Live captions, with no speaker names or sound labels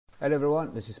Hello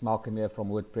everyone, this is Malcolm here from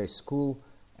WordPress School,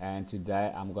 and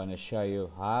today I'm going to show you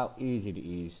how easy it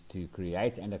is to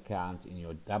create an account in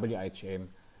your WHM,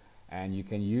 and you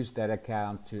can use that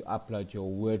account to upload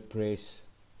your WordPress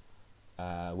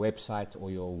website or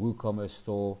your WooCommerce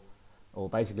store or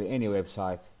basically any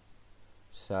website.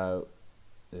 So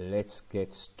let's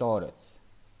get started.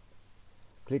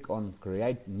 Click on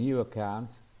create new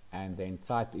account and then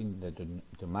type in the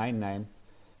domain name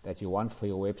that you want for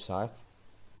your website.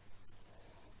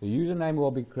 The username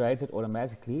will be created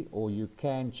automatically, or you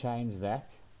can change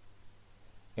that.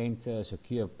 Enter a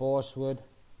secure password,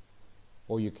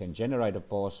 or you can generate a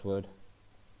password.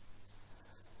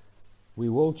 We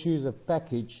will choose a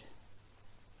package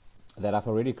that I've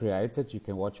already created. You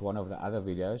can watch one of the other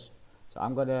videos. So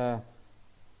I'm going to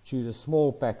choose a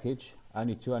small package,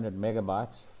 only 200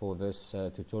 megabytes for this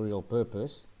tutorial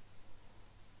purpose.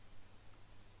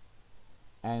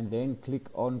 And then click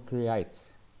on create.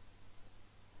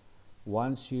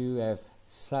 Once you have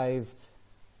saved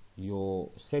your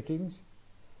settings,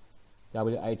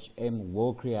 WHM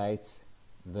will create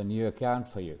the new account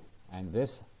for you, and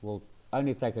this will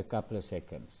only take a couple of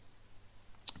seconds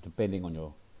depending on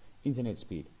your internet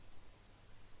speed.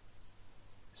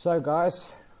 So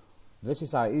guys, this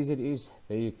is how easy it is.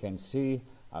 There you can see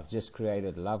I've just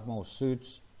created Love More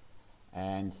Suits,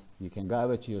 and you can go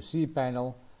over to your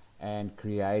cPanel and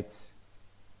create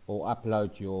or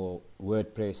upload your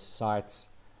WordPress sites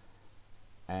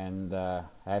and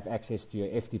have access to your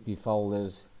FTP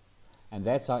folders, and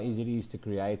that's how easy it is to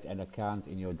create an account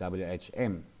in your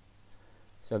WHM.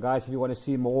 So guys, if you want to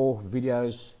see more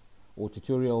videos or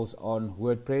tutorials on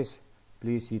WordPress,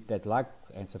 please hit that like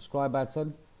and subscribe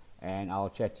button, and I'll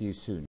chat to you soon.